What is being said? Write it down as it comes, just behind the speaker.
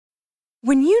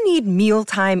When you need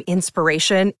mealtime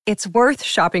inspiration, it's worth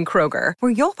shopping Kroger,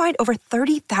 where you'll find over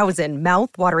 30,000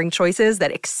 mouth-watering choices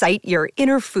that excite your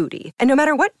inner foodie. And no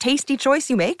matter what tasty choice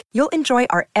you make, you'll enjoy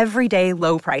our everyday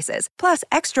low prices, plus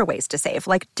extra ways to save,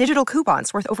 like digital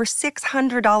coupons worth over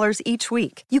 $600 each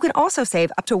week. You can also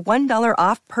save up to $1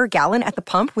 off per gallon at the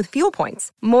pump with fuel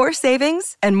points. More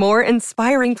savings and more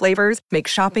inspiring flavors make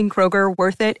shopping Kroger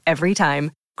worth it every time.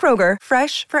 Kroger,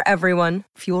 fresh for everyone.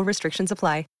 Fuel restrictions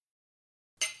apply.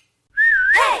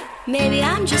 Maybe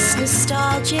I'm just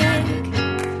nostalgic,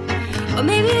 or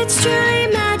maybe it's truly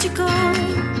magical.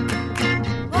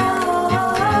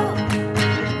 Whoa,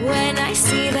 when I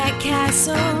see that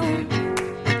castle,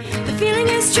 the feeling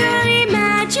is truly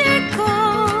magical.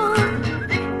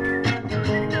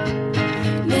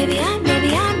 Maybe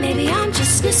I'm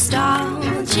just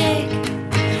nostalgic.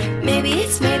 Maybe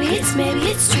it's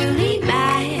truly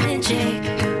magic.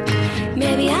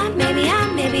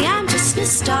 Maybe I'm just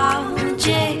nostalgic.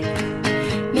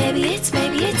 Maybe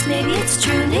it's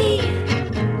truly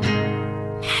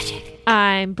magic.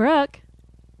 I'm Brooke.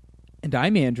 And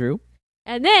I'm Andrew.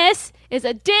 And this is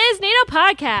a Disney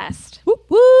podcast. Whoop,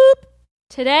 whoop.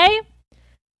 Today,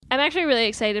 I'm actually really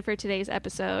excited for today's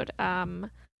episode.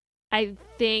 I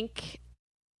think,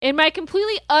 in my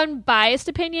completely unbiased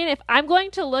opinion, if I'm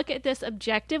going to look at this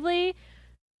objectively,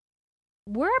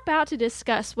 we're about to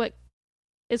discuss what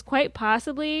is quite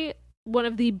possibly one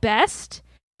of the best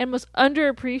and most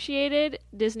underappreciated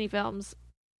Disney films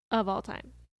of all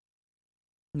time.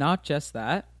 Not just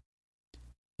that,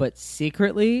 but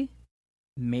secretly,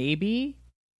 maybe,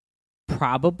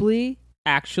 probably,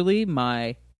 actually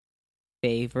my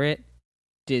favorite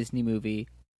Disney movie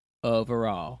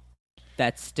overall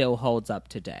that still holds up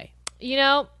today. You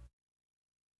know,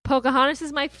 Pocahontas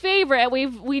is my favorite.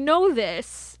 We know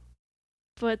this.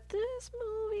 But this movie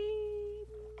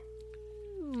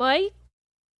might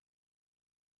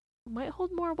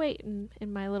hold more weight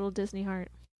in my little Disney heart.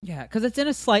 Yeah, because it's in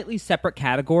a slightly separate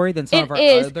category than some of our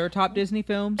other top Disney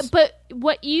films. But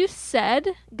what you said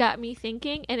got me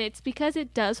thinking, and it's because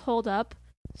it does hold up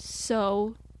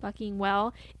so fucking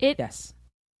well. Yes.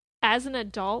 As an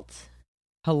adult,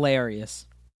 hilarious.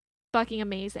 Fucking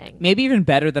amazing. Maybe even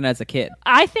better than as a kid.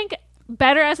 I think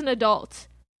better as an adult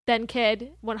than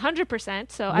kid,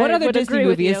 100%. So what I other would Disney agree movie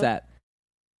with you. is that?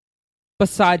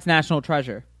 Besides National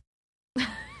Treasure.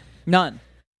 None.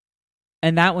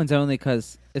 And that one's only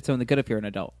because it's only good if you're an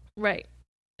adult. Right.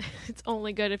 It's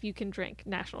only good if you can drink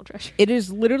National Treasure. It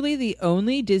is literally the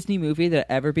only Disney movie that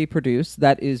ever be produced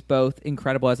that is both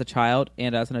incredible as a child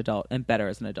and as an adult, and better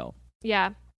as an adult.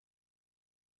 Yeah.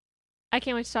 I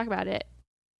can't wait to talk about it.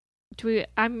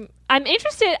 I'm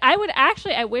interested.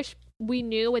 I wish we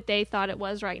knew what they thought it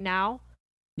was right now.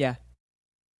 Yeah.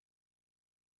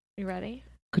 You ready?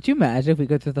 Could you imagine if we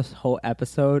go through this whole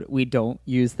episode, we don't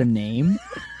use the name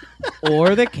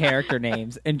or the character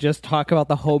names and just talk about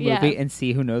the whole movie and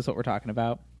see who knows what we're talking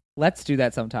about? Let's do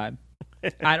that sometime.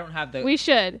 I don't have the... We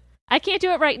should. I can't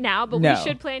do it right now, but No. we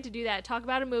should plan to do that. Talk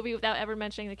about a movie without ever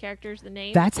mentioning the characters, the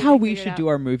names. That's how we should do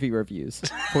our movie reviews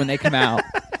for when they come out.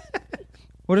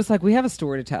 We're just like, we have a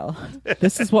story to tell.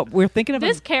 This is what we're thinking of.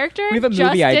 This character we have a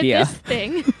just movie idea. did this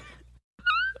thing.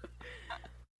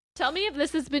 Tell me if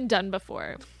this has been done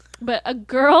before. But a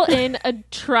girl in a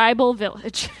tribal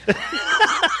village.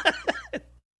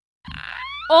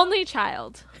 Only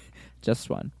child. Just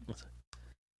one.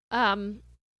 All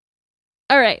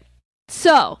right.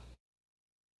 So,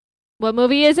 what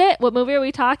movie is it? What movie are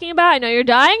we talking about? I know you're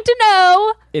dying to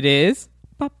know. It is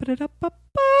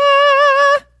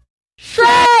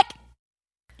Shrek!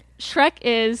 Shrek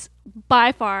is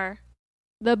by far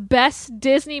the best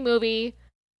Disney movie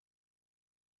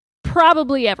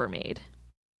probably ever made.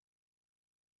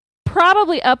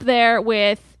 Probably up there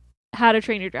with How to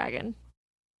Train Your Dragon.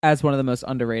 as one of the most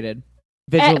underrated.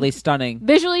 Visually stunning.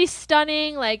 Visually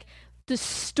stunning, like the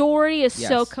story is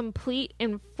so Yes. complete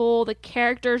and full. The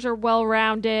characters are well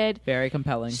rounded. Very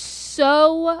compelling.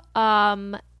 So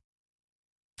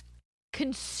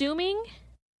consuming.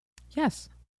 Yes.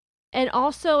 And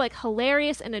also like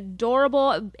hilarious and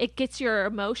adorable. It gets your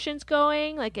emotions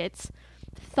going. Like it's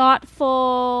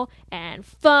thoughtful and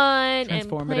fun and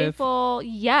Transformative. playful.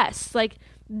 Yes. Like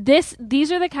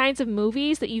these are the kinds of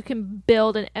movies that you can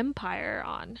build an empire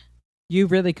on. You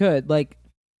really could. Like,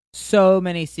 so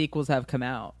many sequels have come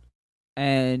out.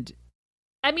 And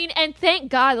I mean, and thank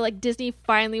God like Disney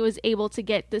finally was able to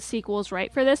get the sequels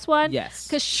right for this one. yes.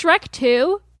 Because Shrek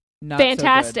 2, Not so good.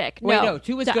 fantastic. Wait, no,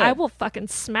 2 was good. I will fucking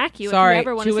smack you Sorry, if you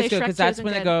ever want 2 to was say good Shrek 2 because that's isn't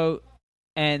when they good. go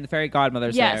and the fairy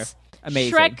godmother's Yes. there.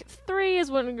 Amazing. Shrek 3 is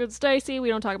when it goes Stacy. We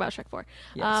don't talk about Shrek 4.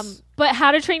 Yes. But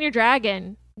How to Train Your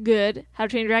Dragon good. How to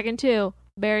Train Your Dragon 2,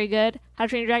 very good. How to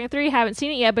Train Your Dragon 3, haven't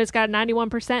seen it yet, but it's got a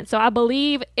 91%, so I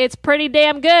believe it's pretty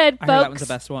damn good, folks. I heard that was the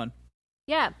best one.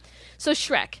 Yeah. So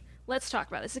Shrek. Let's talk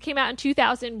about this. It came out in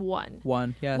 2001.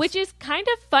 Yes. Which is kind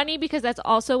of funny because that's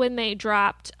also when they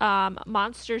dropped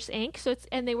Monsters, Inc.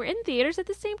 And they were in theaters at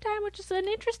the same time, which is an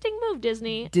interesting move,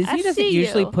 Disney. Disney doesn't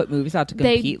usually put movies out to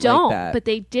compete They don't, like that. but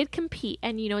they did compete.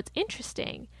 And, it's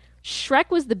interesting. Shrek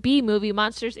was the B movie.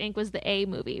 Monsters, Inc. was the A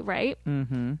movie, right?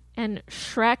 Mm-hmm. And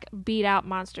Shrek beat out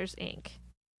Monsters, Inc.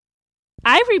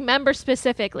 I remember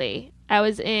specifically, I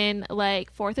was in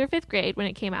like 4th or 5th grade when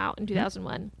it came out in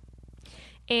 2001.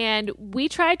 And we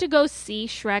tried to go see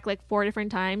Shrek like 4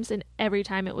 different times, and every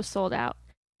time it was sold out.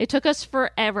 It took us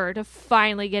forever to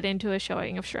finally get into a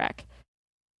showing of Shrek.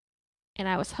 And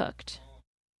I was hooked.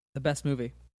 The best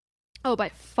movie. Oh, by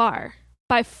far.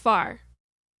 By far.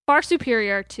 Far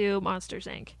superior to Monsters,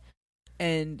 Inc.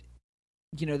 And,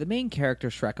 the main character,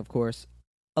 Shrek, of course,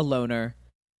 a loner,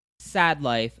 sad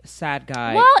life, sad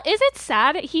guy. Well, is it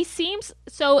sad? He seems,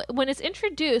 so when it's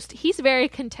introduced, he's very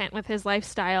content with his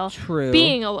lifestyle. True.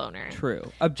 Being a loner.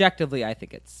 True. Objectively, I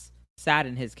think it's sad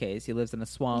in his case. He lives in a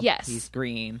swamp. Yes. He's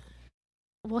green.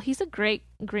 Well, he's a great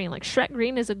green. Like, Shrek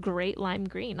green is a great lime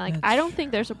green. Like, That's I don't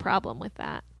think there's a problem with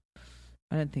that.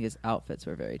 I didn't think his outfits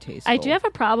were very tasteful. I do have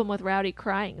a problem with Rowdy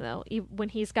crying, though, when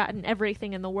he's gotten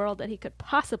everything in the world that he could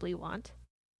possibly want.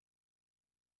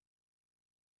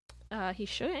 He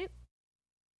shouldn't.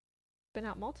 Been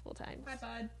out multiple times. Hi,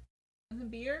 bud. Want some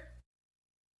beer?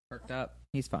 Perked up.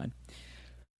 He's fine.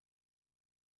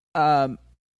 And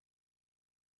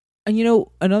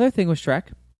another thing with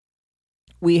Shrek,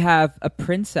 we have a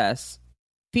princess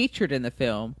featured in the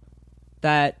film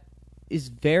that is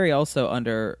very also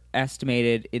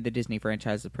underestimated in the Disney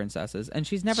franchise of princesses, and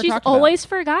she's talked about. She's always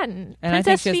forgotten. And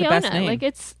Princess I think she has Fiona. the best name. Like,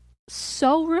 it's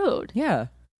so rude. Yeah.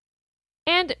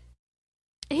 And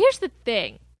here's the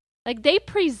thing. Like, they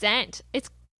present, it's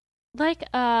like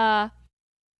a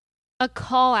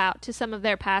call out to some of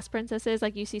their past princesses.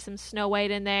 Like, you see some Snow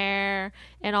White in there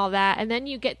and all that. And then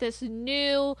you get this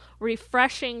new,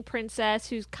 refreshing princess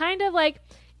who's kind of like,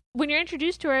 when you're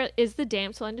introduced to her, is the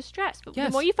damsel in distress. But Yes.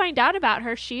 the more you find out about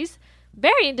her, she's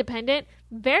very independent,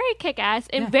 very kick-ass,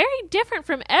 and very different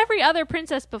from every other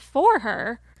princess before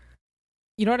her.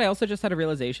 You know what? I also just had a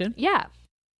realization. Yeah.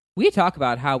 We talk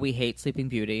about how we hate Sleeping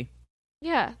Beauty,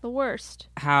 Yeah, the worst.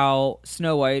 how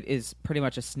Snow White is pretty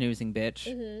much a snoozing bitch.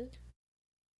 Mm-hmm.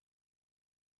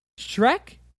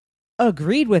 Shrek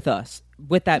agreed with us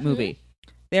with that movie.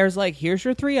 There's like, here's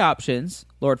your 3 options,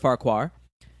 Lord Farquaad.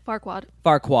 Farquaad.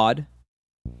 Farquaad.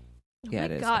 Oh Yeah, my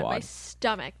it is God, quad. my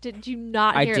stomach. Did you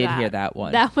not I hear did that? hear that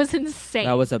one. That was insane.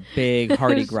 That was a big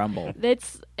hearty grumble.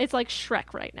 It's like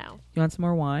Shrek right now. You want some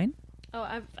more wine?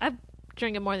 Oh, I've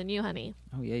drinking more than you, honey.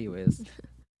 Oh yeah, you is.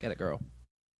 Get it, girl.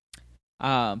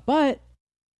 But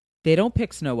they don't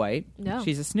pick Snow White. No.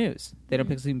 She's a snooze. They don't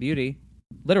pick Sleeping Beauty.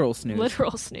 Literal snooze.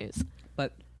 Literal snooze.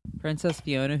 But Princess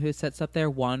Fiona, who sits up there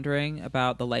wondering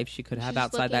about the life she could have She's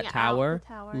outside that looking out tower,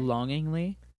 the tower.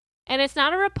 longingly. And it's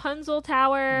not a Rapunzel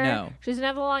tower. No. She doesn't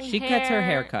have the long hair. She gets her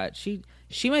hair cut.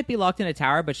 She might be locked in a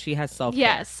tower, but she has self-care.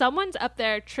 Yes, someone's up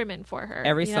there trimming for her.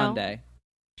 Every you know? Sunday.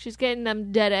 She's getting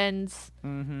them dead ends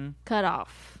cut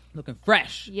off. Looking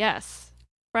fresh. Yes.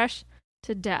 Fresh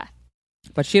to death.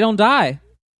 But she don't die.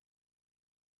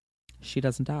 She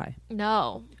doesn't die.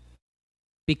 No.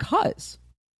 Because,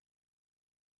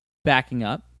 backing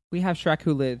up, we have Shrek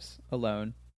who lives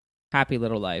alone. Happy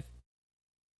little life.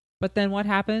 But then what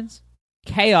happens?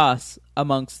 Chaos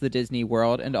amongst the Disney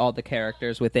world and all the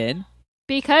characters within.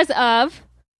 Because of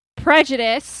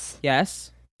prejudice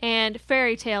Yes. and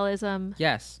fairy taleism.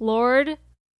 Yes. Lord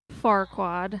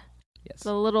Farquaad, Yes.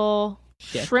 the little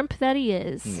Shit. shrimp that he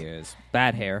is, He is.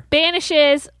 Bad hair.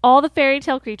 banishes all the fairy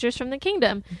tale creatures from the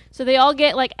kingdom. So they all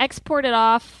get like exported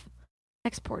off.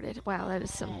 Exported. Wow, that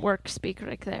is some work speak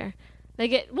right there. They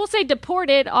get, we'll say,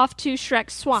 deported off to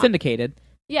Shrek's swamp. Syndicated.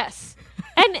 Yes.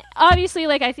 And obviously,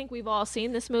 like, I think we've all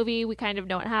seen this movie. We kind of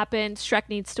know what happens. Shrek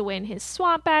needs to win his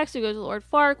swamp back, so he goes to Lord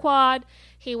Farquaad.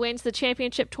 He wins the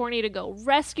championship tourney to go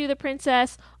rescue the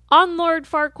princess on Lord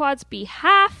Farquaad's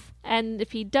behalf. And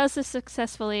if he does this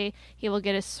successfully, he will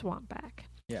get his swamp back.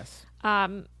 Yes.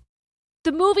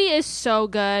 The movie is so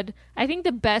good. I think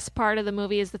the best part of the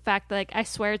movie is the fact that, like, I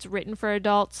swear it's written for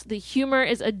adults. The humor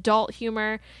is adult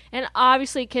humor. And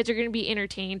obviously kids are going to be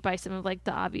entertained by some of, like,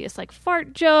 the obvious, like,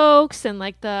 fart jokes and,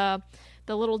 like, the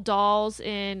little dolls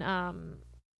in,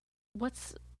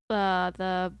 what's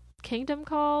the kingdom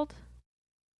called?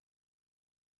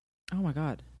 Oh my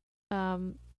god.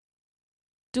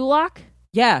 Duloc?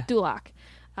 Yeah. Duloc.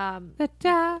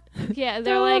 Yeah,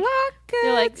 they're like,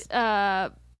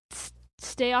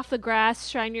 stay off the grass,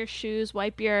 shine your shoes,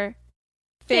 wipe your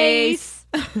face.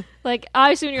 Like,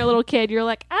 obviously when you're a little kid, you're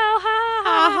like, oh, ha,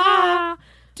 ha, ha.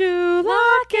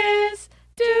 Duloc is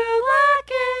the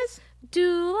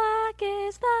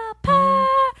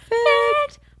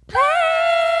perfect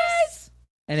place.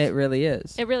 And it really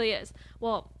is. It really is.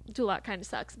 Well, Duloc kind of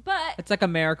sucks, but It's like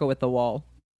America with the wall.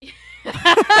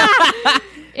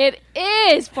 it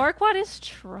is. Farquaad is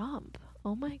Trump.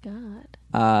 Oh my god.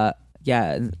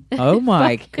 Yeah. Oh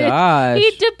my gosh.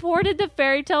 He deported the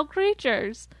fairy tale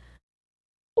creatures.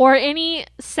 Or any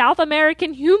South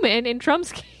American human in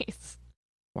Trump's case.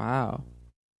 Wow.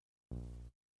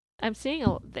 I'm seeing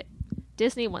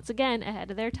Disney once again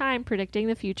ahead of their time predicting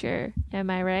the future. Am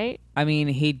I right? I mean,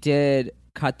 he did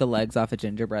cut the legs off a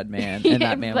gingerbread man, and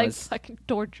that man like, was fucking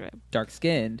torture him. dark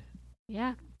skinned.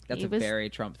 Yeah. That's very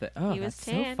Trump thing. Oh, that's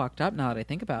so fucked up now that I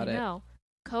think about it. No.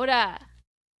 Coda.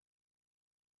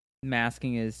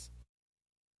 Masking his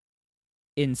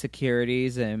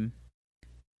insecurities and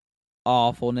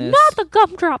awfulness. Not the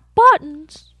gumdrop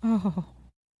buttons. Oh,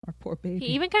 our poor baby.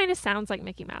 He even kind of sounds like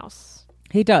Mickey Mouse.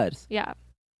 He does. Yeah.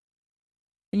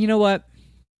 And you know what?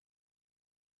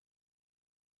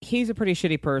 He's a pretty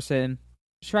shitty person.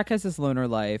 Shrek has this loner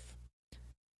life.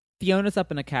 Fiona's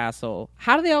up in a castle.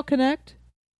 How do they all connect?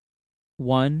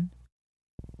 One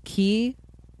key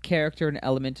character and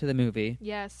element to the movie.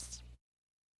 Yes.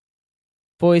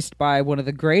 Voiced by one of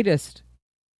the greatest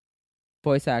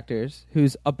voice actors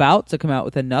who's about to come out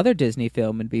with another Disney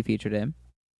film and be featured in,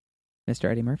 Mr.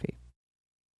 Eddie Murphy.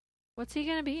 What's he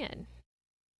going to be in?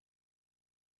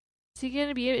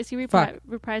 Is he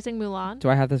reprising Mulan? Do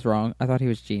I have this wrong? I thought he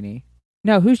was Genie.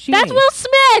 No, who's Genie? That's Will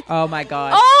Smith! Oh my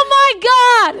god. Oh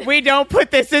my god! We don't put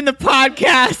this in the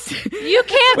podcast. You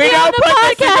can't be on the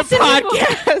podcast anymore.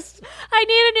 I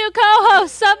need a new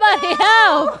co-host. Somebody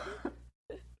help!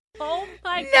 Oh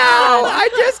my god. No, I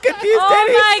just confused Eddie. Oh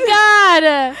my god.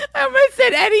 I almost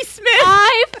said Eddie Smith.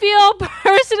 I feel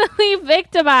personally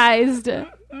victimized.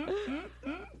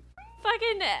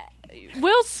 Fucking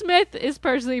Will Smith is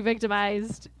personally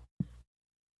victimized.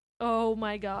 Oh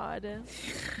my god.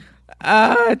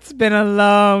 It's been a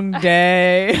long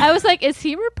day. I was like, is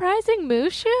he reprising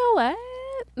Mushu? What?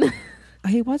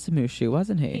 He was a Mushu,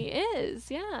 wasn't he? He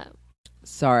is, yeah.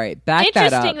 Sorry, back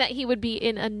that up. Interesting that he would be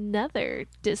in another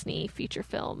Disney feature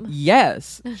film.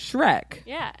 Yes, Shrek.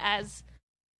 Yeah, as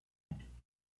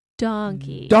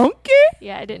Donkey. Donkey?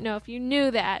 Yeah, I didn't know if you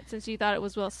knew that since you thought it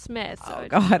was Will Smith. So oh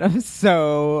god, I'm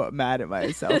so mad at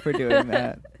myself for doing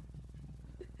that.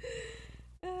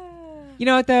 You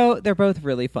know what, though? They're both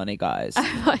really funny guys. I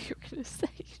thought you were going to say,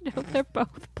 they're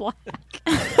both black.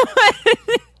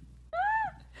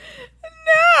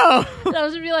 No! I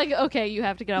was going to be like, okay, you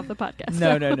have to get off the podcast.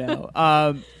 No.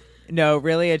 No,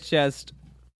 really, it's just...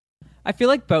 I feel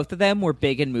like both of them were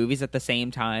big in movies at the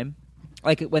same time.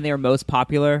 Like, when they were most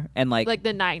popular and, like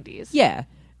the 90s. Yeah.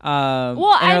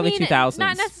 Well, I early mean, 2000s.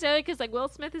 not necessarily, because, like, Will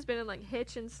Smith has been in, like,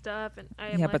 Hitch and stuff. And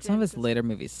but some of his later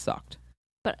movies sucked.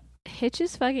 But Hitch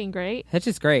is fucking great. Hitch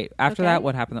is great. After that,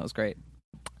 what happened that was great?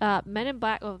 Men in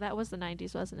Black. Oh, that was the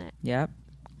 90s, wasn't it? Yeah.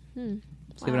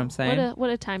 See what I'm saying? What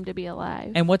a time to be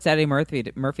alive. And what's Eddie Murphy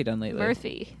done lately?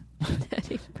 Murphy.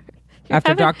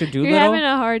 After Dr. Dolittle? You're having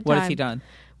a hard time. What has he done?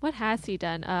 What has he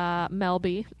done?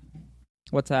 Melby.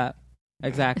 What's that?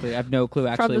 Exactly. I have no clue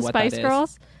actually what that is. From the Spice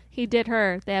Girls? He did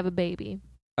her. They have a baby.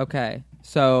 Okay.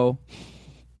 So,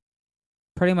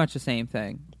 pretty much the same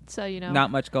thing. So,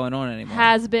 not much going on anymore.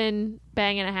 Has been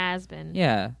banging a has been.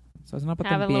 Yeah. So it's not about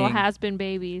having them being little has been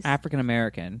babies. African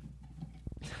American.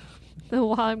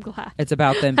 Well, I'm glad. It's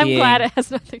about them being I'm glad it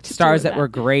has nothing to stars do with that were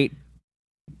great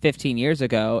 15 years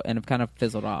ago and have kind of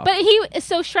fizzled off. But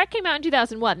so Shrek came out in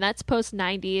 2001. That's post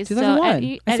 90s.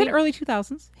 2001. I said early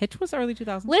 2000s. Hitch was early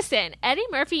 2000s. Listen, Eddie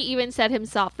Murphy even said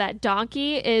himself that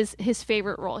Donkey is his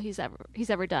favorite role he's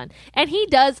ever done, and he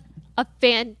does a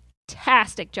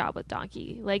fantastic job with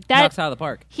Donkey. Like that, knocks out of the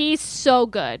park. He's so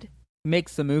good.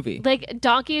 Makes the movie. Like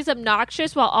Donkey is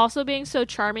obnoxious while also being so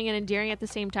charming and endearing at the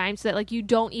same time, so that like you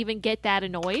don't even get that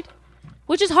annoyed,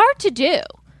 which is hard to do.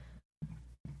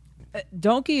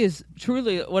 Donkey is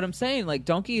truly what I'm saying. Like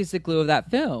Donkey is the glue of that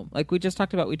film. Like we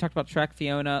talked about Shrek,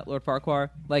 Fiona, Lord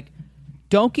Farquhar. Like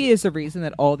Donkey is the reason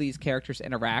that all these characters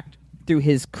interact through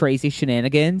his crazy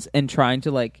shenanigans and trying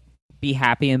to like be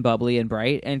happy and bubbly and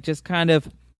bright, and just kind of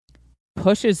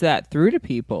pushes that through to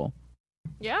people.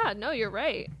 Yeah, no, you're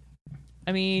right.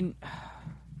 I mean,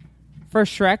 for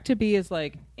Shrek to be as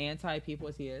like anti-people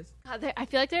as he is. God, I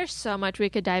feel like there's so much we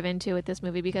could dive into with this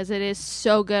movie because it is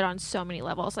so good on so many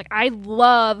levels. Like I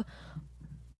love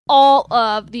all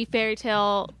of the fairy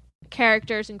tale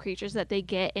characters and creatures that they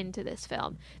get into this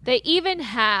film. They even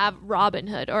have Robin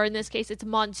Hood, or in this case, it's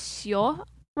Monsieur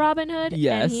Robin Hood.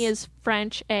 Yes. And he is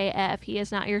French AF. He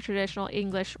is not your traditional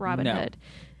English Robin Hood.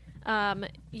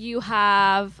 You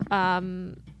have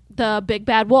the big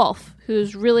bad wolf,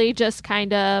 who's really just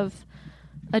kind of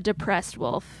a depressed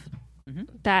wolf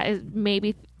that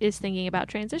is thinking about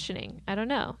transitioning. I don't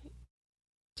know.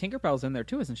 Tinkerbell's in there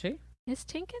too, isn't she? Is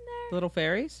Tink in there? The little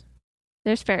fairies?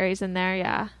 There's fairies in there,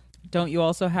 yeah. Don't you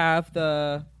also have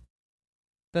the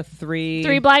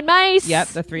three blind mice? Yep,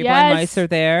 the three blind mice are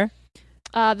there.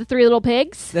 The three little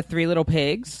pigs. The three little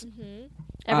pigs. Mm-hmm.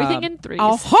 Everything in threes.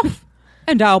 I'll huff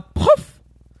and I'll puff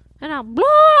and I'll blow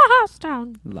a house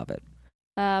down. Love it.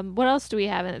 What else do we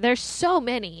have in it? There's so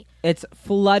many. It's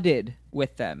flooded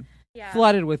with them. Yeah.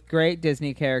 Flooded with great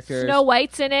Disney characters. Snow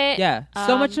White's in it. Yeah.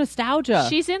 So much nostalgia.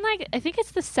 She's in I think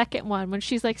it's the second one when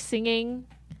she's singing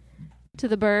to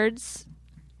the birds.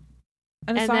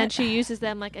 And then she uses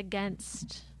them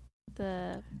against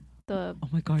the oh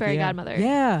my God, fairy godmother.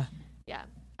 Yeah. Yeah.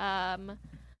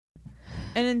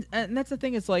 And that's the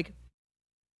thing is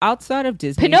outside of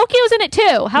Disney, Pinocchio's in it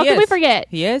too. How can we forget?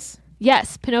 He is?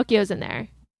 Yes, Pinocchio's in there.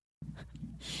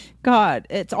 God,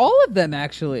 it's all of them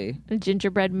actually. The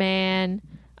Gingerbread Man,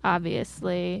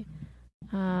 obviously.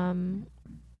 And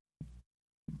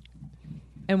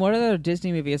what other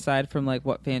Disney movie aside from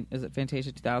is it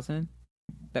Fantasia 2000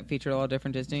 that featured all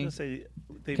different Disney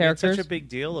they characters? made such a big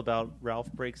deal about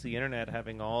Ralph Breaks the Internet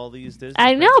having all these Disney.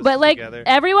 I know, but together.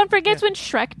 everyone forgets when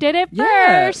Shrek did it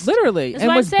yeah, first. Literally, That's and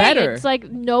what was I'm saying. better. It's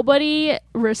nobody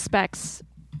respects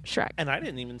Shrek. And I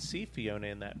didn't even see Fiona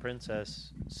in that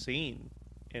princess scene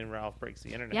in Ralph Breaks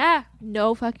the Internet. Yeah,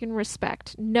 no fucking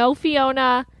respect. No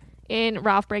Fiona in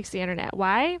Ralph Breaks the Internet.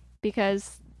 Why?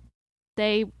 Because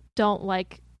they don't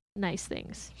like nice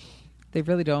things. They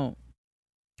really don't.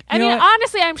 I mean,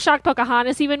 honestly, I'm shocked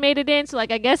Pocahontas even made it in. So, I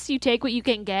guess you take what you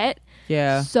can get.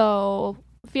 Yeah. So,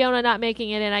 Fiona not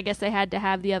making it in, I guess they had to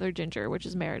have the other Ginger, which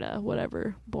is Merida.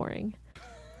 Whatever. Boring.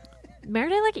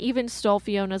 Merida, even stole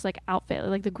Fiona's,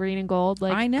 outfit, the green and gold.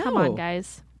 I know. Come on,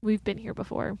 guys. We've been here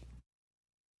before.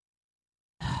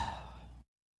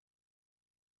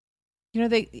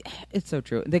 It's so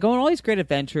true. They go on all these great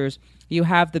adventures. You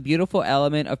have the beautiful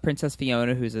element of Princess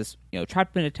Fiona, who's this,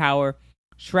 trapped in a tower.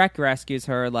 Shrek rescues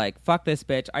her, fuck this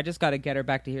bitch. I just got to get her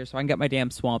back to here so I can get my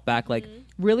damn swamp back.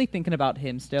 Really thinking about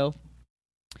him still.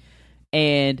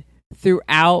 And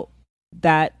throughout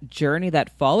that journey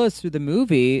that follows through the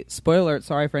movie, spoiler alert,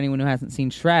 sorry for anyone who hasn't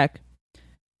seen Shrek,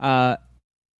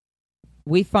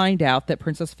 we find out that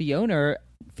Princess Fiona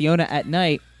at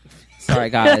night, sorry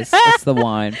guys, it's the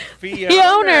wine.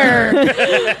 Fiona!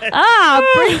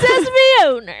 Princess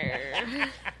Fiona!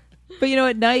 But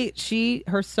at night, she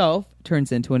herself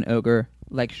turns into an ogre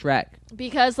like Shrek.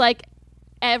 Because,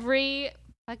 every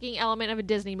fucking element of a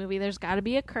Disney movie, there's got to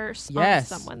be a curse on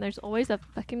someone. There's always a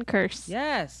fucking curse.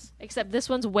 Yes. Except this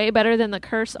one's way better than the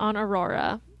curse on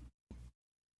Aurora.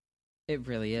 It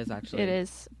really is, actually. It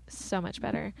is so much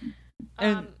better.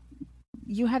 And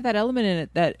you have that element in it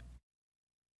that,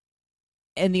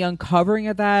 and the uncovering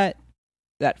of that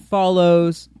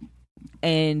follows,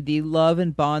 and the love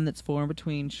and bond that's formed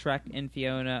between Shrek and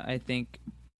Fiona, I think,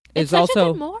 it's is such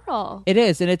also a good moral. It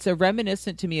is, and it's a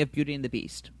reminiscent to me of Beauty and the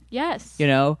Beast. Yes.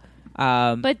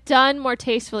 But done more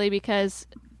tastefully because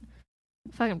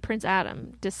fucking Prince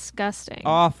Adam, disgusting.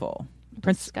 Awful.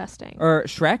 Disgusting. Or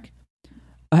Shrek.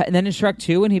 And then in Shrek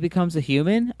 2, when he becomes a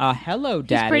human, hello,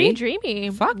 daddy. He's pretty dreamy.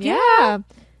 Fuck yeah.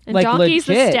 And Donkey's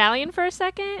the stallion for a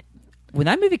second. When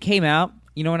that movie came out,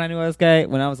 you know when I knew I was gay?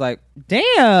 When I was like,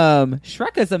 damn,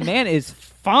 Shrek as a man is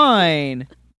fine.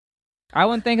 I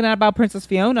wasn't thinking that about Princess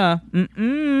Fiona.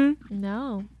 Mm-mm.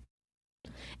 No.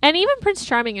 And even Prince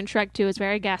Charming in Shrek 2 is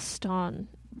very Gaston-ish.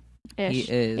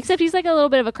 He is. Except he's a little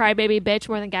bit of a crybaby bitch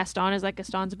more than Gaston is.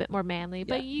 Gaston's a bit more manly.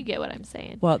 But you get what I'm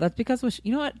saying. Well, that's because,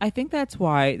 you know what? I think that's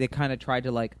why they kind of tried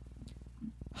to,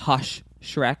 hush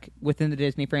Shrek within the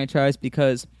Disney franchise,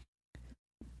 because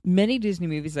many Disney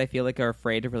movies, I feel are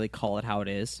afraid to really call it how it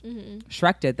is. Mm-hmm.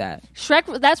 Shrek did that.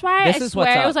 That's why I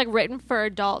swear it was written for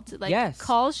adults. It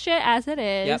calls shit as it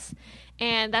is. Yep.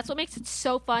 And that's what makes it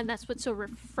so fun. That's what's so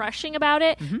refreshing about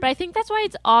it. Mm-hmm. But I think that's why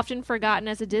it's often forgotten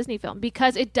as a Disney film,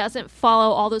 because it doesn't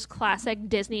follow all those classic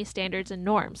Disney standards and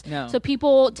norms. No. So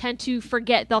people tend to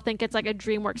forget. They'll think it's a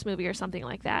DreamWorks movie or something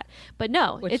like that. But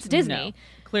no, it's Disney. No.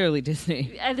 Clearly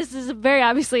Disney. This is very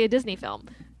obviously a Disney film.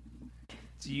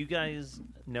 Do you guys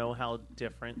know how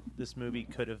different this movie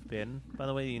could have been? By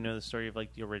the way, you know the story of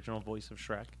the original voice of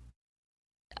Shrek?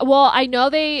 Well, I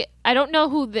know I don't know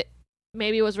who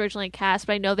maybe was originally cast,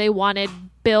 but I know they wanted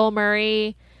Bill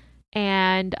Murray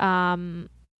and I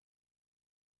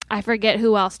forget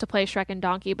who else to play Shrek and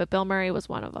Donkey, but Bill Murray was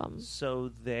one of them. So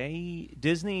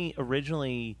Disney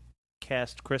originally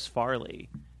cast Chris Farley,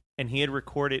 and he had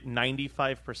recorded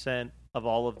 95% of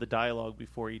all of the dialogue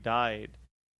before he died.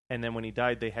 And then when he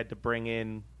died, they had to bring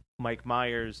in Mike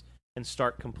Myers and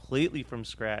start completely from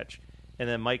scratch. And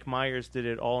then Mike Myers did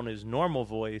it all in his normal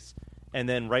voice. And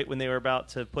then right when they were about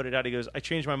to put it out, he goes, I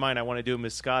changed my mind. I want to do him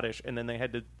as Scottish. And then they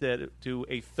had to do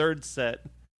a third set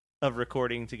of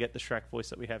recording to get the Shrek voice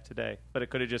that we have today. But it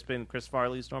could have just been Chris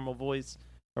Farley's normal voice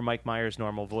or Mike Myers'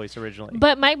 normal voice originally.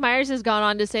 But Mike Myers has gone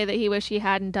on to say that he wished he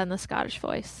hadn't done the Scottish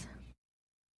voice.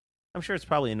 I'm sure it's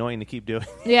probably annoying to keep doing.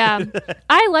 Yeah.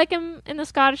 I like him in the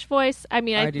Scottish voice. I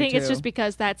mean, I do think it's too. just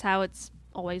because that's how it's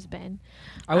always been.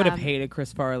 I would have hated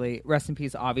Chris Farley. Rest in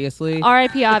peace, obviously.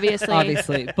 R.I.P. obviously.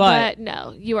 Obviously. But But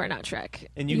no, you are not Shrek.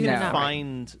 And you You're can not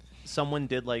find someone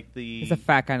did like the he's a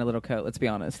fat guy in a little coat, let's be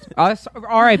honest.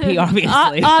 R.I.P.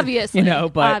 obviously. Obviously. You know,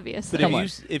 but obviously. But Come on.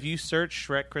 if you search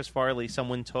Shrek Chris Farley,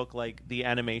 someone took like the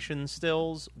animation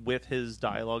stills with his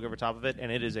dialogue over top of it, and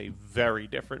it is a very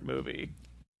different movie.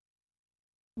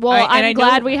 Well, I I'm know-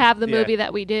 glad we have the Yeah. movie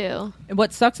that we do. And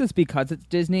what sucks is because it's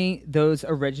Disney, those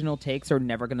original takes are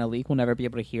never going to leak. We'll never be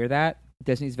able to hear that.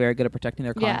 Disney's very good at protecting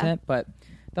their Yeah. content, but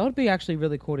that would be actually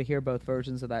really cool to hear both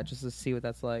versions of that just to see what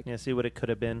that's like. Yeah, see what it could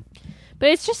have been. But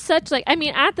it's just such like, I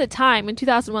mean, at the time in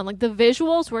 2001, like the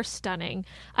visuals were stunning.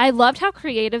 I loved how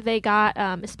creative they got,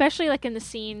 especially like in the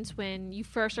scenes when you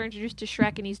first are introduced to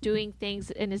Shrek and he's doing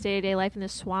things in his day-to-day life in the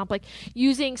swamp, like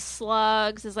using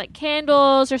slugs as like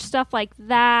candles or stuff like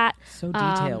that. So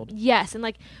detailed. Yes, and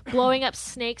like blowing up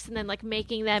snakes and then like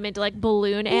making them into like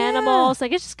balloon animals.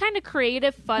 Like it's just kind of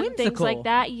creative, fun things Whimsical. like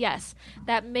that. Yes,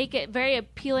 that make it very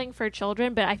appealing for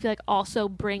children, but I feel like also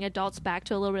bring adults back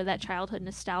to a little bit of that childhood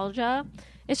nostalgia.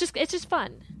 It's just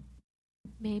fun.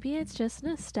 Maybe it's just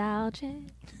nostalgia.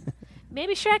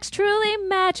 Maybe Shrek's truly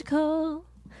magical.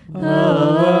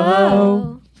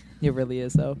 Oh. It really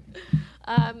is, though.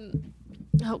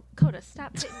 Oh, Coda,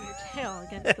 stop hitting your tail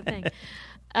against the thing.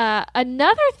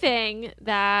 Another thing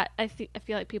that I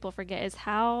feel like people forget is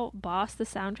how boss the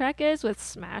soundtrack is with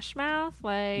Smash Mouth.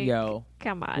 Like, Yo.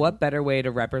 come on. What better way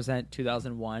to represent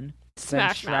 2001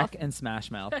 Smash than Shrek Mouth. and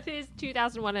Smash Mouth? That is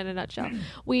 2001 in a nutshell.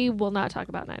 We will not talk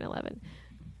about 9/11.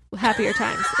 Happier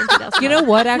times in 2001. You know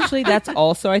what, actually? That's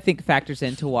also, I think, factors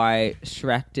into why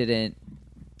Shrek didn't...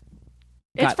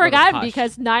 It's got forgotten little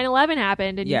because 9/11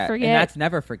 happened and Yeah, you forget. and that's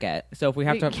never forget. So if we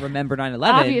have to remember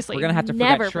 9/11, Obviously, we're going to have to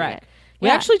never forget Shrek. forget. We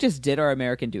Yeah. actually just did our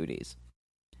American duties.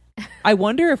 I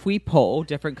wonder if we poll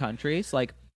different countries,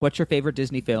 like, what's your favorite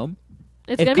Disney film?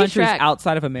 It's If gonna be countries Shrek.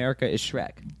 outside of America is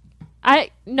Shrek. I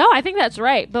think that's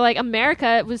right. But like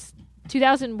America, it was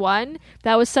 2001.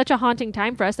 That was such a haunting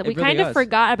time for us that It we really kind of was.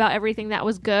 forgot about everything that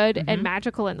was good Mhm. and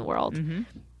magical in the world, Mm-hmm.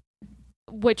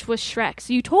 which was Shrek.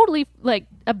 So you totally like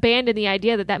abandoned the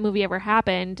idea that that movie ever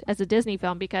happened as a Disney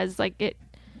film because like it,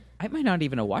 I might not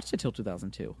even have watched it till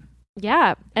 2002.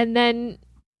 yeah. And then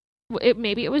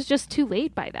maybe it was just too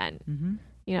late by then. Mm-hmm.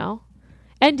 You know,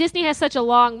 and Disney has such a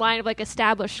long line of like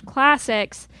established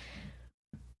classics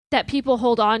that people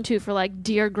hold on to for like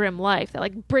dear grim life, that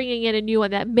like bringing in a new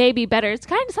one that may be better, it's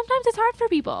kind of, sometimes it's hard for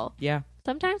people. Yeah.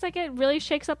 Sometimes like it really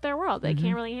shakes up their world. They Mhm.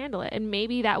 can't really handle it. And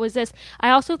maybe that was this.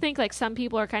 I also think like some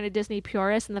people are kind of Disney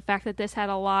purists, and the fact that this had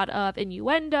a lot of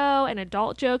innuendo and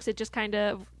adult jokes, it just kind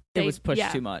of It was pushed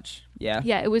yeah. too much. Yeah.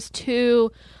 Yeah, it was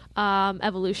too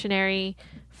evolutionary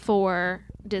for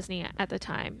Disney at the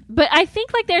time. But I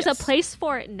think like there's Yes. a place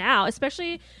for it now,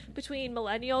 especially between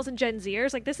millennials and Gen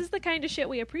Zers. Like this is the kind of shit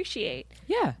we appreciate.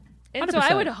 Yeah. And so I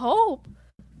 100%. would hope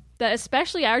that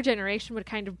especially our generation would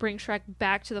kind of bring Shrek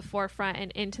back to the forefront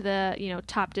and into the, you know,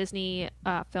 top Disney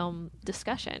film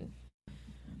discussion.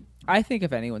 I think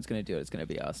if anyone's going to do it, it's going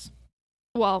to be us.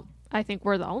 Well, I think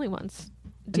we're the only ones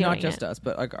doing Not just it. us,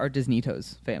 but like our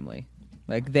Disneytos family.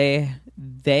 Like they,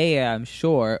 I'm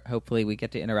sure, hopefully we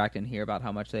get to interact and hear about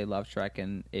how much they love Shrek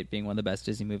and it being one of the best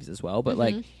Disney movies as well. But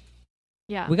like, Mhm.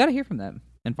 Yeah. we got to hear from them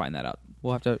and find that out.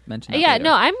 We'll have to mention that Yeah, later.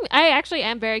 no, I actually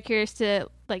am very curious to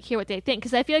like hear what they think,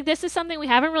 because I feel like this is something we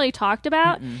haven't really talked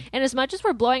about. Mm-mm. And as much as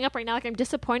we're blowing up right now, like I'm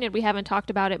disappointed we haven't talked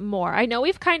about it more. I know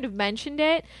we've kind of mentioned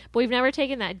it, but we've never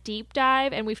taken that deep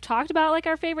dive, and we've talked about like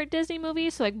our favorite Disney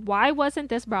movies. So like, why wasn't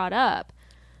this brought up?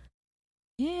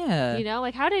 Yeah. You know,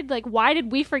 like why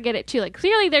did we forget it too? Like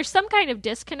clearly there's some kind of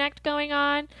disconnect going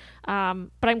on.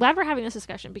 But I'm glad we're having this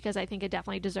discussion because I think it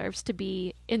definitely deserves to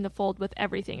be in the fold with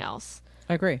everything else.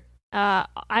 I agree.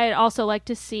 I'd also like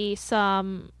to see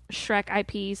some Shrek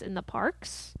IPs in the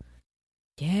parks.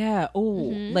 Yeah.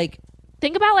 Oh, Mhm. like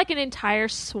think about like an entire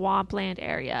swampland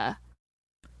area.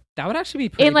 That would actually be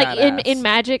pretty In like badass. in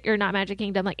Magic or not Magic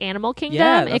Kingdom, like Animal Kingdom,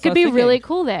 Yeah, that's it could what I be was really thinking.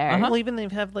 cool there. Uh-huh. Well, even they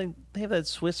have that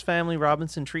Swiss Family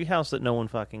Robinson treehouse that no one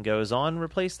fucking goes on.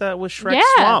 Replace that with Shrek Yeah.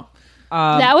 Swamp.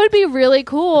 That would be really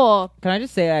cool. Can I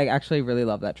just say I actually really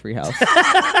love that treehouse.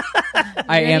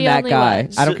 I You're am the that only guy.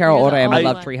 one. I don't care how You're old the I am. I only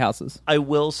love one. treehouses. I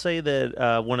will say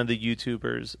that one of the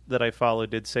YouTubers that I follow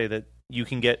did say that you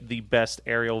can get the best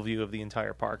aerial view of the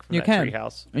entire park from You that can.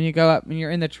 treehouse. When you go up and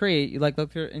you're in the tree, you like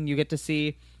look through and you get to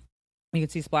see. You can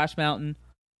see Splash Mountain,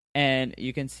 and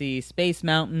you can see Space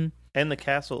Mountain. And the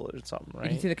castle or something, You right?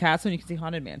 can see the castle, and you can see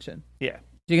Haunted Mansion. Yeah.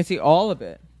 You can see all of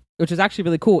it, which is actually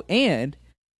really cool. And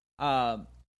I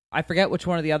forget which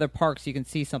one of the other parks you can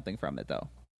see something from it though.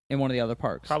 In one of the other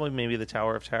parks, Probably maybe the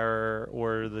Tower of Terror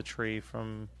or the tree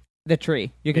from... the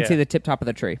tree. You can Yeah. see the tip top of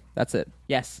the tree. That's it.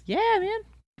 Yes. Yeah,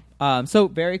 man. So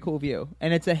very cool view,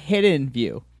 and it's a hidden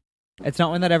view. It's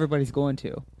not one that everybody's going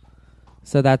to.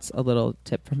 So that's a little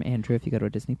tip from Andrew if you go to a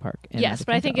Disney park. in Yes, Magic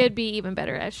but I think Kingdom. it'd be even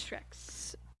better as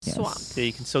Shrek's Yes. swamp. Yeah,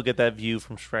 you can still get that view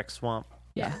from Shrek Swamp.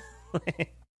 Yeah.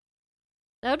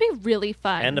 That would be really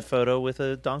fun. And a photo with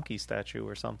a donkey statue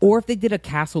or something. Or if they did a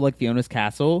castle like Fiona's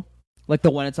castle, like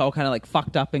the one it's all kind of like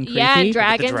fucked up and creepy. yeah, and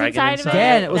dragons dragon inside of inside. it.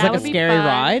 Yeah, and it was That like a would be scary fun.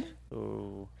 ride.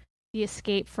 Ooh. The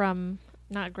escape from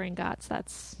not Gringotts.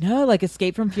 That's No, like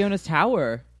Escape from Fiona's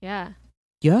Tower. yeah.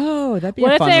 Yo, that'd be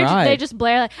What a if fun they ride. they just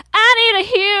blare like I need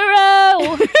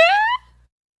a hero?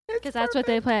 Because that's what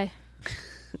they play.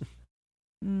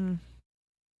 I'm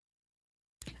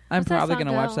What's that probably song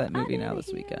gonna watch go? that movie I now need a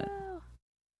this weekend. hero.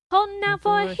 Holding out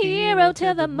for a hero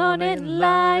till the morning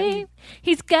light.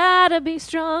 He's gotta be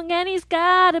strong and he's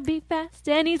gotta be fast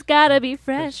and he's gotta be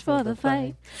fresh for the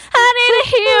fight. I need a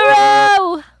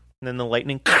hero. And then the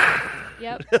lightning...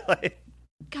 Yep. Like,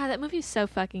 God, that movie is so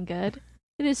fucking good.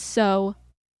 It is so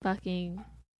fucking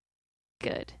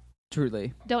good.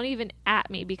 Truly. Don't even at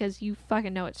me because you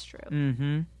fucking know it's true.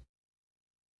 Mm-hmm.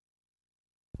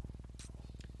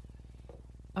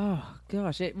 Oh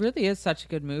gosh, it really is such a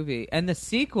good movie, and the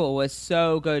sequel was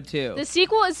so good too. The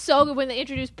sequel is so good when they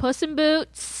introduce Puss in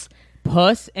Boots.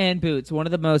 Puss in Boots, one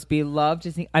of the most beloved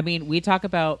Disney. I mean, we talk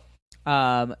about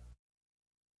Poa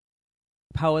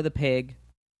the Pig,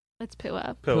 That's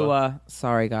Pua. Pua.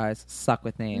 Sorry guys, suck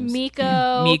with names.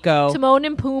 Miko. Timon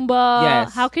and Pumbaa.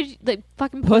 Yes. How could you like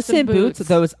fucking Puss in Boots,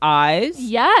 those eyes,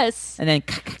 Yes. and then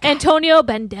Antonio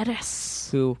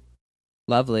Banderas. who,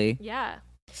 lovely Yeah.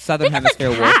 Southern Think of the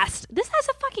Hemisphere wolf. cast. This has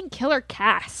a fucking killer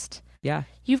cast. Yeah,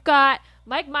 You've got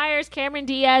Mike Myers, Cameron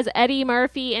Diaz, Eddie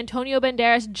Murphy, Antonio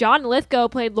Banderas, John Lithgow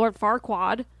played Lord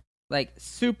Farquaad. like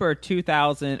super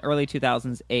 2000, early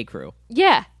 2000s A crew.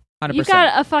 Yeah. 100%. You've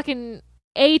got a fucking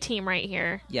A team right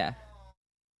here. Yeah.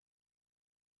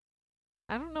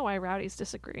 I don't know why Rowdy's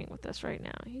disagreeing with this right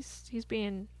now. He's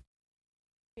being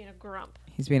a grump.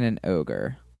 He's being an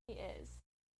ogre. He is.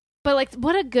 But like,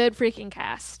 what a good freaking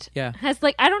cast. Yeah. Has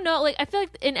like, I don't know, like I feel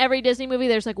like in every Disney movie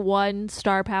there's like one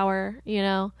star power, you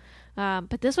know.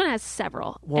 But this one has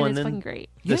several, Well, and and it's then fucking great.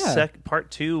 Yeah. Part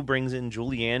 2 brings in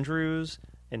Julie Andrews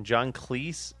and John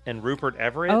Cleese and Rupert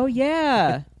Everett. Oh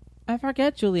yeah, I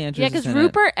forget Julie Andrews. Yeah, is because in it.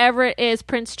 Rupert Everett is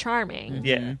Prince Charming,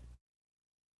 Yeah.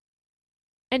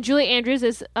 and Julie Andrews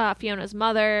is Fiona's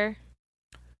mother.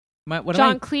 One of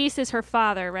John my- Cleese is her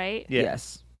father, right? Yeah.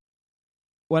 Yes.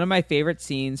 One of my favorite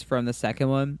scenes from the second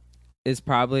one is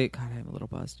probably God. I'm a little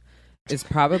buzzed. Is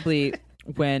probably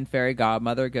when Fairy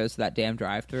Godmother goes to that damn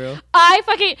drive-through.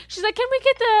 She's like, can we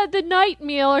get the night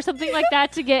meal or something like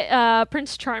that to get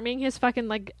Prince Charming his fucking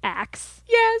like axe?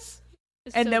 Yes.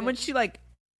 It's And so then good. when she like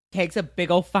takes a big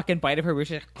old fucking bite of her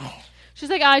wish, she's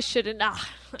like, I shouldn't.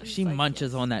 she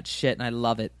munches on that shit, and I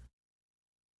love it.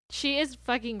 She is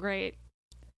fucking great.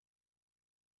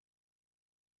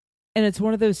 And it's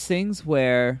one of those things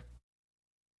where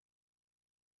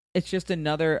it's just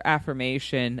another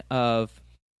affirmation of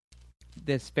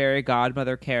this fairy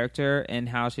godmother character and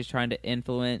how she's trying to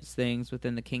influence things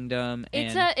within the kingdom.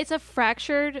 And It's a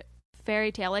fractured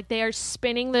fairy tale. Like they are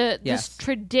spinning this Yes.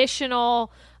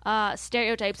 traditional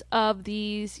stereotypes of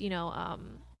these, gosh,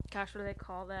 what do they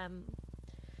call them?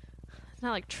 It's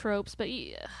not like tropes, but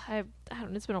I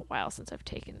don't. It's been a while since I've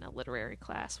taken a literary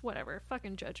class. Whatever,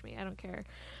 fucking judge me. I don't care.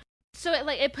 So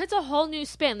it puts a whole new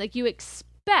spin. Like you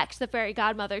expect the fairy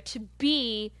godmother to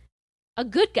be a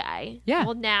good guy. Yeah.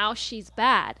 Well, now she's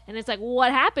bad, and it's like,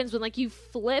 what happens when like you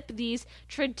flip these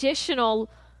traditional,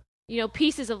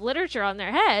 pieces of literature on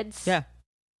their heads? yeah.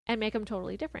 And make them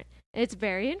totally different. And it's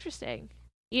very interesting.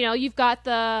 You've got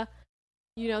the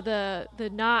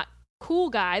not cool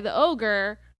guy, the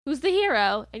ogre, who's the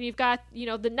hero, and you've got,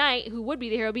 the knight who would be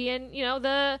the hero being,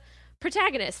 the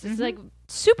protagonist. It's like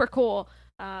super cool.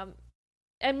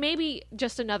 And maybe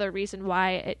just another reason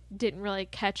why it didn't really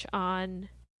catch on.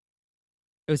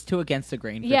 It was too against the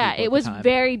grain. For yeah, people it at was the time.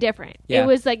 very different. Yeah. It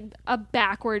was like a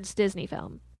backwards Disney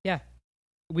film. Yeah.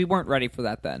 We weren't ready for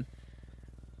that then.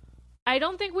 I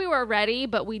don't think we were ready,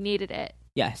 but we needed it.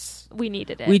 Yes. We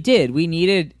needed it. We did. We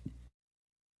needed...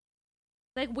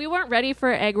 Like, we weren't ready for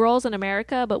egg rolls in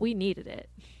America, but we needed it.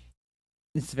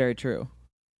 It's very true.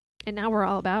 And now we're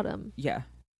all about them. Yeah.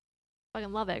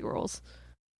 Fucking love egg rolls.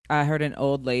 I heard an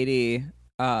old lady,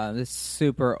 this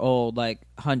super old, like,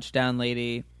 hunched down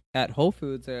lady at Whole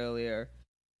Foods earlier,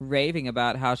 raving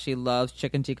about how she loves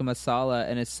chicken tikka masala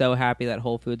and is so happy that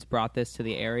Whole Foods brought this to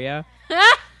the area.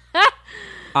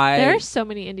 There are so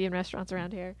many Indian restaurants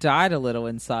around here. Died a little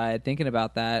inside thinking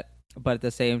about that, but at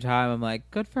the same time, I'm like,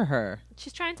 good for her.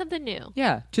 She's trying something new.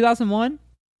 Yeah, 2001,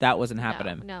 that wasn't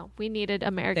happening. No, we needed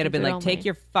American They'd have been food like, only. take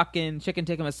your fucking chicken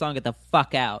tikka masala and get the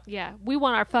fuck out. Yeah, we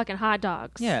want our fucking hot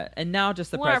dogs. Yeah, and now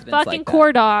just the we want our president's fucking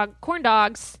like that. corn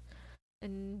dogs,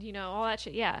 and all that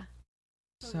shit. Yeah.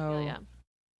 So, yeah.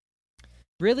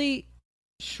 really,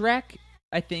 Shrek,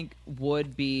 I think,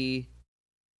 would be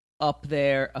up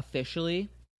there officially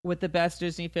with the best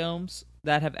Disney films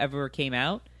that have ever came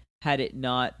out, had it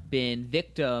not been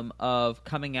victim of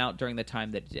coming out during the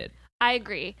time that it did. I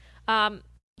agree.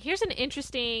 Here's an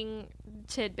interesting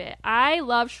tidbit. I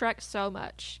love Shrek so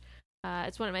much.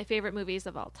 It's one of my favorite movies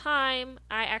of all time.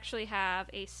 I actually have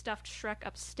a stuffed Shrek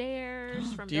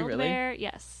upstairs from Do you really? Build-A-Bear.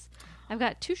 Yes. I've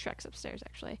got 2 Shreks upstairs,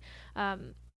 actually.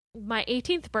 My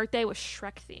 18th birthday was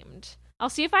Shrek themed. I'll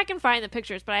see if I can find the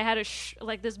pictures, but I had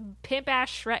this pimp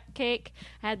ass Shrek cake.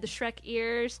 I had the Shrek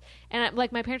ears, and my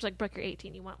parents were like, "Brooke, you're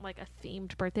 18. You want like a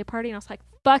themed birthday party?" And I was like,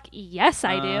 "Fuck yes,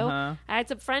 I do." Uh-huh. I had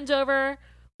some friends over.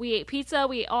 We ate pizza.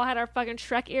 We all had our fucking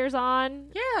Shrek ears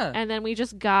on. Yeah. And then we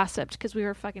just gossiped because we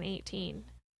were fucking 18.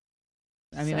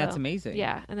 I mean, that's amazing.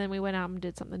 Yeah. And then we went out and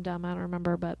did something dumb. I don't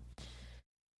remember, but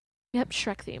yep,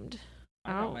 Shrek themed.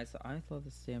 I love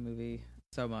this damn movie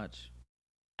so much.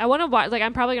 I want to watch,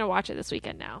 I'm probably going to watch it this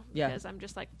weekend now. Yeah. Because I'm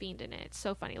just, fiending it. It's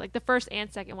so funny. Like, the first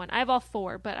and second one. I have all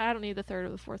 4, but I don't need the third or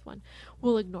the fourth one.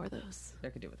 We'll ignore those. I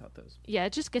could do without those. Yeah,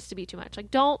 it just gets to be too much.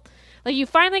 You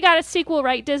finally got a sequel,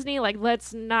 right, Disney?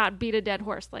 Let's not beat a dead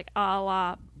horse, a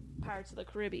la Pirates of the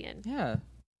Caribbean. Yeah.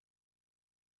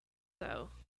 So,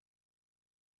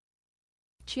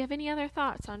 do you have any other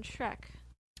thoughts on Shrek?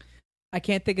 I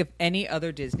can't think of any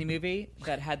other Disney movie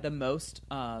that had the most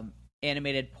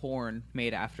animated porn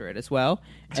made after it as well,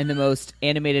 and the most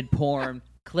animated porn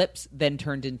clips then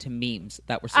turned into memes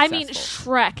that were successful. I mean,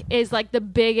 Shrek is the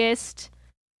biggest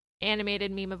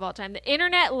animated meme of all time. The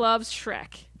internet loves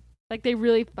Shrek. They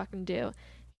really fucking do.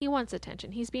 He wants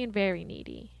attention. He's being very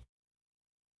needy.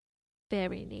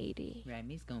 Very needy.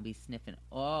 Remy's gonna be sniffing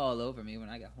all over me when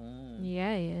I get home.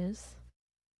 Yeah, he is.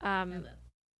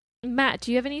 Matt,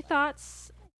 do you have any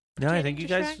thoughts? No, I think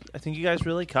pertaining to you guys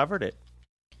really covered it.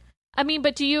 I mean,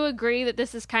 but do you agree that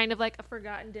this is kind of a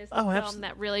forgotten Disney film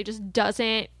that really just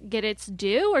doesn't get its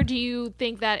due? Or do you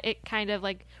think that it kind of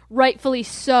rightfully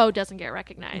so doesn't get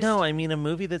recognized? No, I mean, a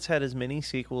movie that's had as many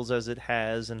sequels as it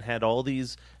has and had all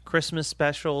these Christmas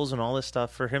specials and all this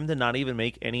stuff, for him to not even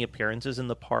make any appearances in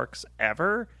the parks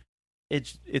ever,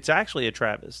 it's actually a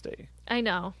travesty. I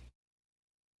know.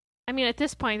 I mean, at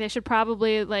this point, they should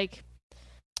probably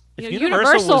If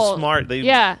Universal was smart, they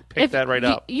picked that right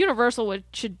up. Universal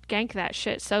should gank that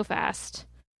shit so fast.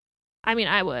 I mean,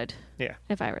 I would. Yeah.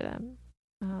 If I were them.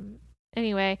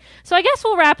 Anyway, so I guess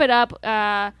we'll wrap it up.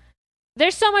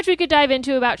 There's so much we could dive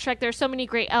into about Shrek. There's so many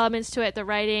great elements to it. The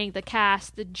writing, the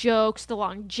cast, the jokes, the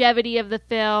longevity of the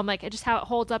film, just how it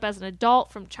holds up as an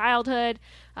adult from childhood.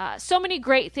 So many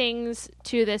great things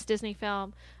to this Disney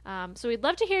film. So we'd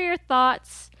love to hear your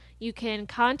thoughts. You can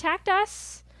contact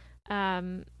us.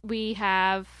 We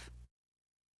have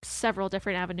several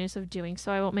different avenues of doing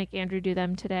so. I won't make Andrew do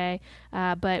them today.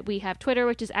 But we have Twitter,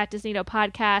 which is @Disneyto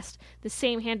Podcast. The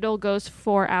same handle goes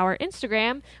for our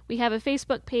Instagram. We have a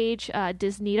Facebook page,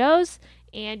 Disneytos,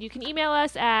 and you can email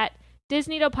us at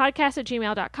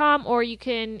disneytopodcast@gmail.com, or you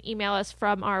can email us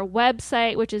from our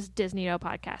website, which is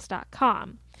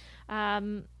disneytopodcast.com.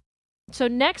 So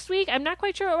next week, I'm not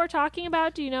quite sure what we're talking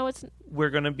about. Do you know what's... We're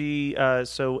going to be...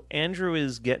 so Andrew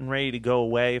is getting ready to go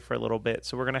away for a little bit.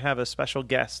 So we're going to have a special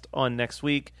guest on next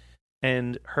week.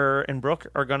 And her and Brooke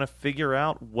are going to figure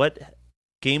out what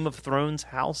Game of Thrones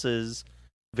houses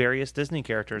various Disney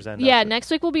characters end up. Yeah,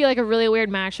 next week will be a really weird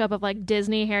mashup of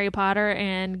Disney, Harry Potter,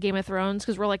 and Game of Thrones.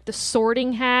 Because we're the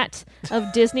sorting hat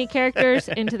of Disney characters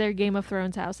into their Game of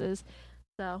Thrones houses.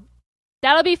 So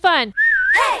that'll be fun.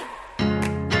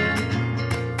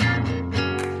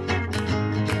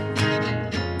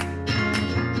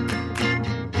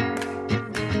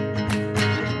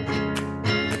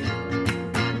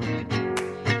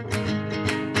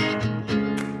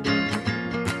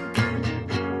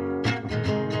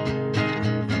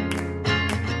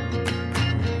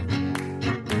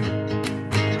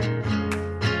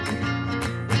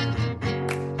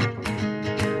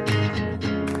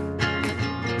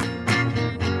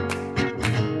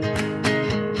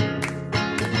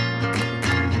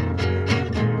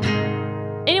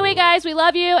 guys. We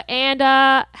love you. And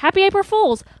happy April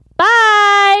Fools.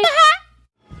 Bye.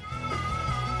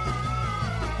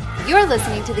 You're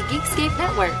listening to the Geekscape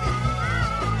Network.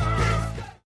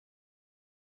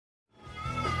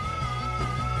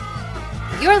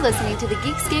 You're listening to the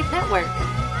Geekscape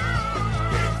Network.